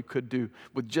compared to what you could do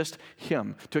with just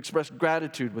him, to express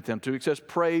gratitude with him, to express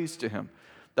praise to him.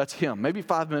 That's him. Maybe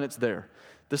 5 minutes there.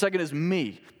 The second is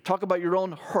me. Talk about your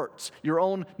own hurts, your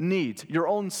own needs, your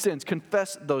own sins.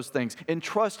 Confess those things.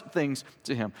 Entrust things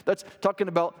to him. That's talking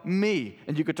about me.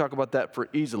 And you could talk about that for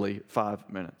easily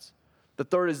 5 minutes. The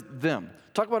third is them.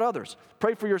 Talk about others.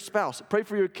 Pray for your spouse. Pray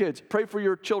for your kids. Pray for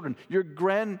your children, your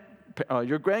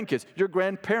grandkids, your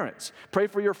grandparents. Pray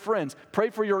for your friends. Pray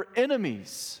for your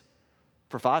enemies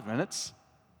for 5 minutes.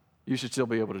 You should still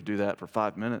be able to do that for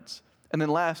 5 minutes. And then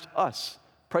last, us.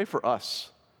 Pray for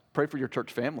us. Pray for your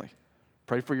church family.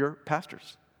 Pray for your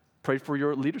pastors. Pray for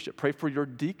your leadership. Pray for your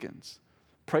deacons.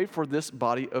 Pray for this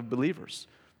body of believers.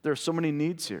 There are so many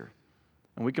needs here.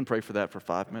 And we can pray for that for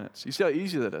 5 minutes. You see how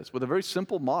easy that is? With a very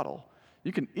simple model,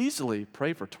 you can easily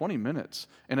pray for 20 minutes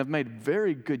and have made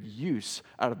very good use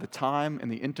out of the time and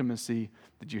the intimacy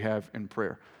that you have in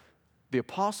prayer. The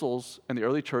apostles and the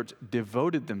early church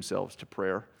devoted themselves to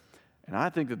prayer, and I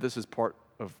think that this is part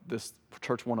of this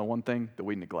Church 101 thing that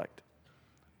we neglect.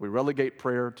 We relegate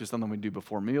prayer to something we do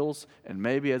before meals, and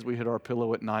maybe as we hit our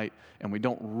pillow at night, and we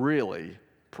don't really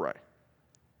pray.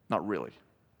 Not really.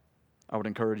 I would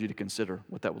encourage you to consider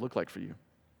what that would look like for you.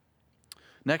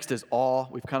 Next is awe.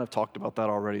 We've kind of talked about that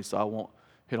already, so I won't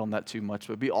hit on that too much,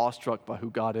 but be awestruck by who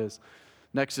God is.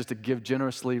 Next is to give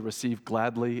generously, receive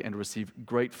gladly, and receive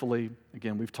gratefully.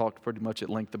 Again, we've talked pretty much at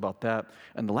length about that.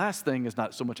 And the last thing is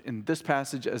not so much in this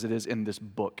passage as it is in this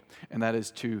book, and that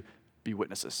is to be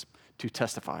witnesses, to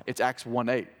testify. It's Acts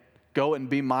 1:8. Go and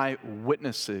be my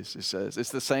witnesses, it says.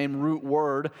 It's the same root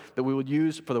word that we would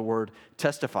use for the word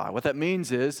testify. What that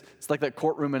means is, it's like that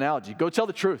courtroom analogy. Go tell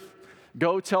the truth.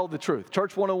 Go tell the truth.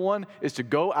 Church 101 is to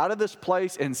go out of this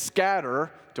place and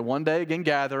scatter, to one day again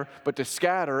gather, but to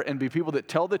scatter and be people that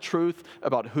tell the truth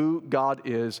about who God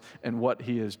is and what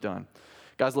he has done.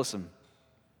 Guys, listen,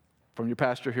 from your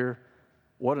pastor here,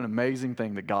 what an amazing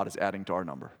thing that God is adding to our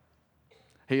number.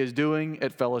 He is doing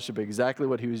at Fellowship exactly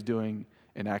what he was doing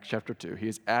in Acts chapter 2. He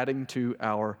is adding to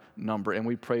our number, and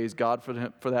we praise God for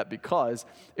that because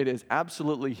it is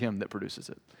absolutely him that produces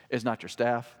it. It's not your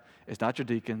staff. It's not your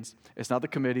deacons. It's not the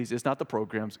committees. It's not the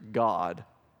programs. God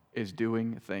is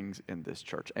doing things in this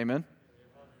church. Amen?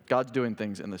 God's doing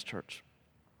things in this church.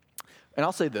 And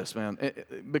I'll say this, man,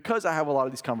 because I have a lot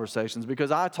of these conversations,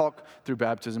 because I talk through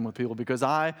baptism with people, because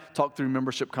I talk through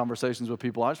membership conversations with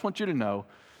people, I just want you to know,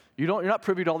 you're not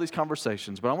privy to all these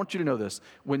conversations, but I want you to know this.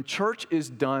 When church is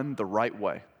done the right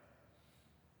way,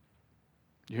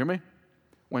 you hear me?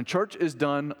 When church is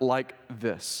done like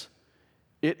this,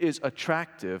 it is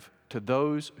attractive to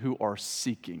those who are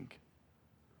seeking.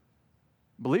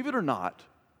 Believe it or not,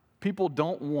 people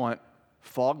don't want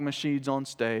fog machines on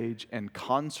stage and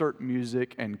concert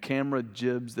music and camera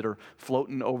jibs that are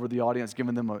floating over the audience,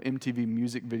 giving them an MTV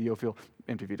music video feel.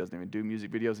 MTV doesn't even do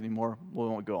music videos anymore. We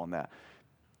won't go on that.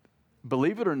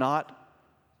 Believe it or not,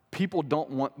 people don't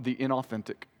want the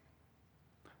inauthentic.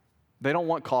 They don't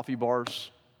want coffee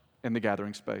bars in the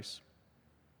gathering space.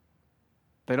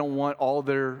 They don't want all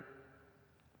their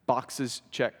boxes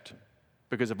checked,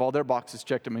 because if all their boxes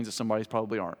checked, it means that somebody's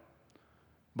probably aren't.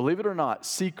 Believe it or not,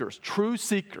 seekers, true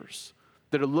seekers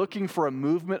that are looking for a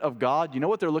movement of God, you know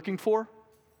what they're looking for?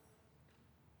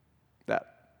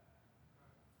 That.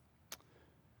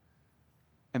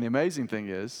 And the amazing thing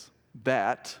is,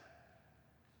 that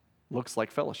looks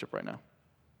like fellowship right now.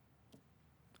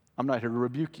 I'm not here to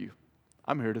rebuke you.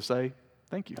 I'm here to say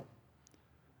thank you.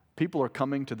 People are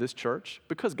coming to this church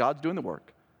because God's doing the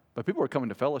work, but people are coming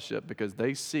to fellowship because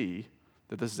they see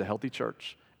that this is a healthy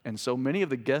church. And so many of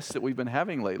the guests that we've been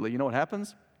having lately, you know what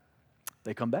happens?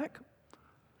 They come back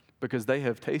because they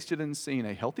have tasted and seen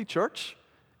a healthy church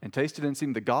and tasted and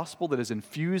seen the gospel that is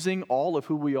infusing all of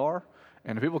who we are.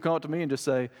 And if people come up to me and just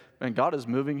say, man, God is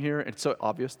moving here, it's so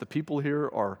obvious. The people here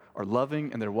are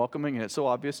loving and they're welcoming, and it's so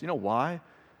obvious. You know why?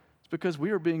 It's because we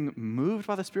are being moved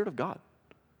by the Spirit of God.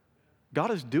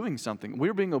 God is doing something.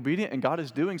 We're being obedient, and God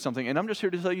is doing something. And I'm just here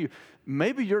to tell you,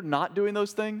 maybe you're not doing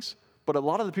those things, but a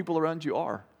lot of the people around you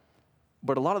are.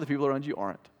 But a lot of the people around you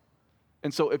aren't.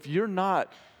 And so if you're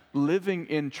not living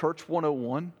in Church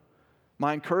 101,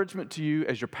 my encouragement to you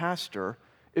as your pastor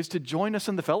is to join us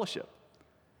in the fellowship.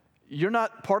 You're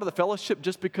not part of the fellowship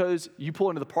just because you pull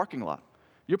into the parking lot.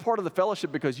 You're part of the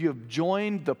fellowship because you have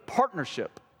joined the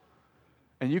partnership.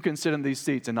 And you can sit in these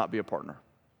seats and not be a partner.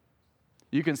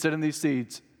 You can sit in these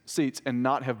seats and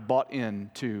not have bought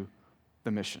into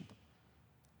the mission.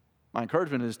 My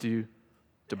encouragement is to you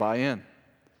to buy in.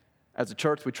 As a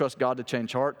church, we trust God to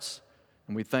change hearts,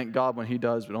 and we thank God when He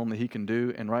does what only He can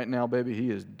do. And right now, baby, He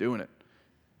is doing it.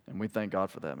 And we thank God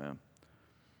for that, man.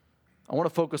 I want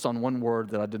to focus on one word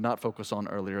that I did not focus on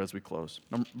earlier as we close.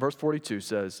 Verse 42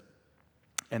 says,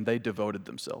 and they devoted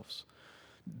themselves.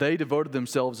 They devoted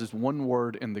themselves is one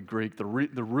word in the Greek. The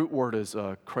root word is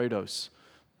kratos.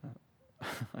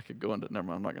 I could go into, never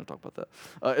mind, I'm not going to talk about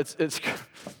that. It's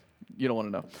you don't want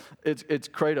to know. It's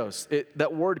kratos.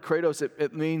 That word kratos,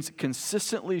 it means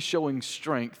consistently showing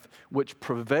strength which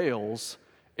prevails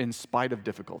in spite of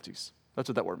difficulties. That's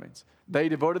what that word means. They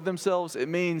devoted themselves. It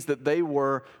means that they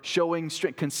were showing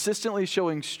strength, consistently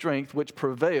showing strength which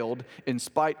prevailed in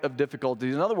spite of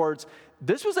difficulties. In other words,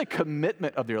 this was a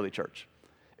commitment of the early church.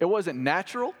 It wasn't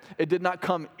natural. It did not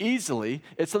come easily.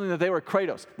 It's something that they were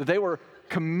kratos, that they were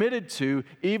committed to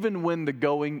even when the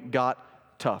going got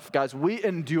tough. Guys, we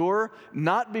endure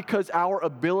not because our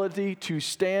ability to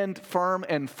stand firm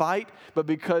and fight, but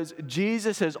because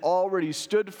Jesus has already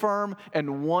stood firm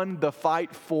and won the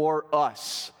fight for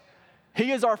us.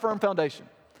 He is our firm foundation.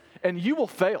 And you will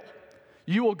fail.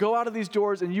 You will go out of these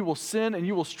doors and you will sin and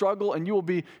you will struggle and you will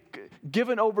be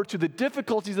given over to the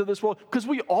difficulties of this world, because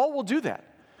we all will do that.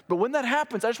 But when that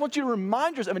happens, I just want you to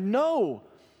remind yourself, know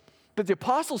that the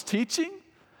apostles' teaching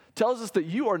tells us that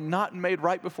you are not made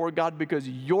right before God because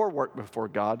of your work before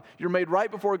God. You're made right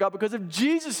before God because of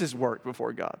Jesus' work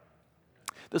before God.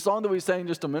 The song that we sang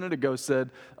just a minute ago said,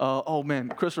 oh man,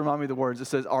 Chris reminded me of the words. It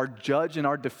says, our judge and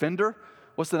our defender.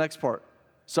 What's the next part?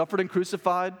 Suffered and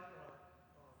crucified.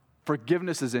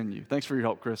 Forgiveness is in you. Thanks for your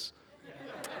help, Chris.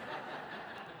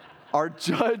 Our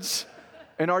judge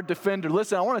and our defender.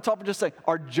 Listen, I want to talk and just say,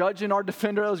 our judge and our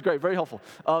defender. That was great, very helpful.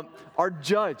 Our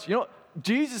judge. You know,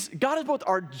 God is both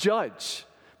our judge,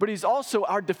 but He's also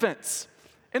our defense.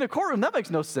 In a courtroom, that makes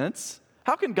no sense.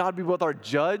 How can God be both our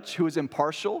judge, who is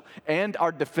impartial, and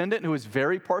our defendant, who is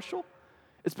very partial?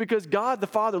 It's because God, the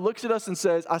Father, looks at us and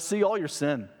says, I see all your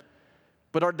sin.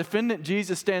 But our defendant,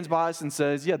 Jesus, stands by us and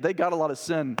says, yeah, they got a lot of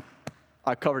sin.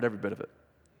 I covered every bit of it.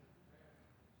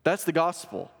 That's the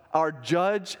gospel. Our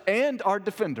judge and our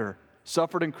defender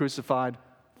suffered and crucified.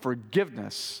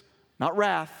 Forgiveness, not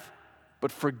wrath,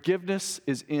 but forgiveness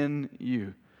is in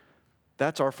you.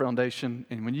 That's our foundation.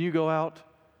 And when you go out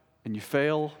and you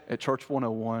fail at Church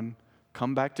 101,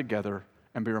 come back together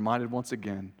and be reminded once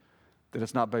again that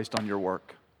it's not based on your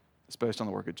work. It's based on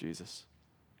the work of Jesus.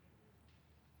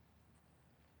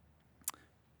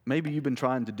 Maybe you've been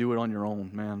trying to do it on your own,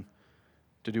 man,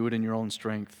 to do it in your own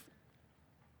strength.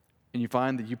 And you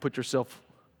find that you put yourself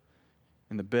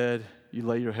in the bed, you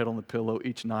lay your head on the pillow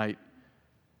each night,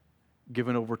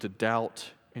 given over to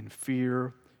doubt and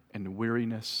fear and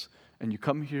weariness. And you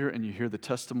come here and you hear the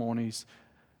testimonies,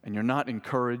 and you're not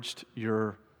encouraged,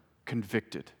 you're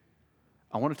convicted.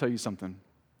 I want to tell you something.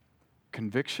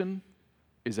 Conviction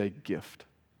is a gift.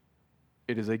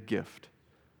 It is a gift.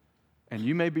 And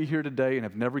you may be here today and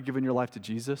have never given your life to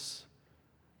Jesus,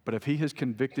 but if he has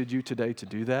convicted you today to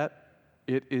do that,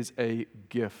 it is a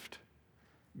gift.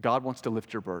 God wants to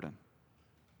lift your burden.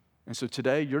 And so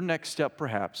today, your next step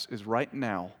perhaps is right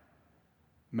now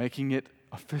making it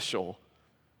official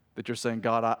that you're saying,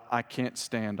 God, I can't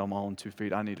stand on my own 2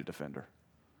 feet. I need a defender.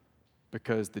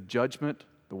 Because the judgment,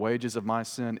 the wages of my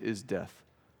sin is death.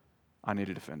 I need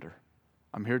a defender.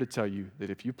 I'm here to tell you that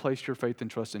if you place your faith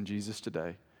and trust in Jesus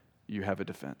today, you have a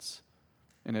defense.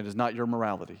 And it is not your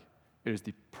morality. It is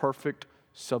the perfect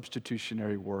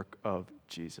substitutionary work of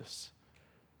Jesus.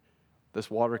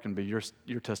 This water can be your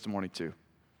testimony too.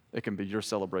 It can be your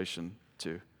celebration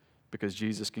too, because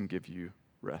Jesus can give you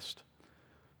rest.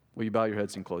 Will you bow your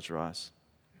heads and close your eyes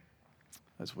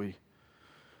as we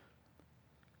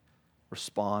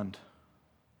respond?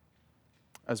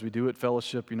 As we do at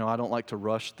fellowship, I don't like to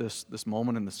rush this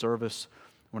moment in the service.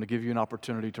 I want to give you an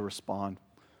opportunity to respond.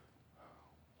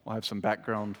 We'll have some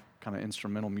background kind of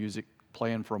instrumental music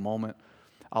playing for a moment.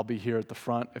 I'll be here at the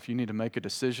front if you need to make a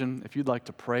decision, if you'd like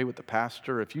to pray with the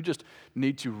pastor, if you just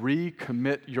need to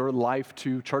recommit your life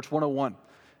to Church 101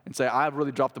 and say, I've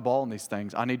really dropped the ball on these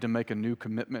things. I need to make a new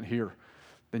commitment here.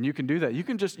 Then you can do that. You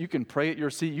can pray at your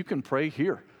seat. You can pray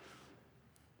here.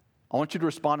 I want you to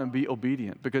respond and be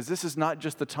obedient, because this is not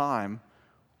just the time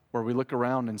where we look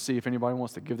around and see if anybody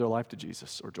wants to give their life to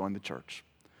Jesus or join the church.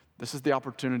 This is the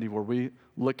opportunity where we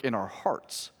look in our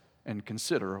hearts and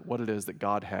consider what it is that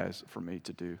God has for me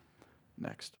to do next.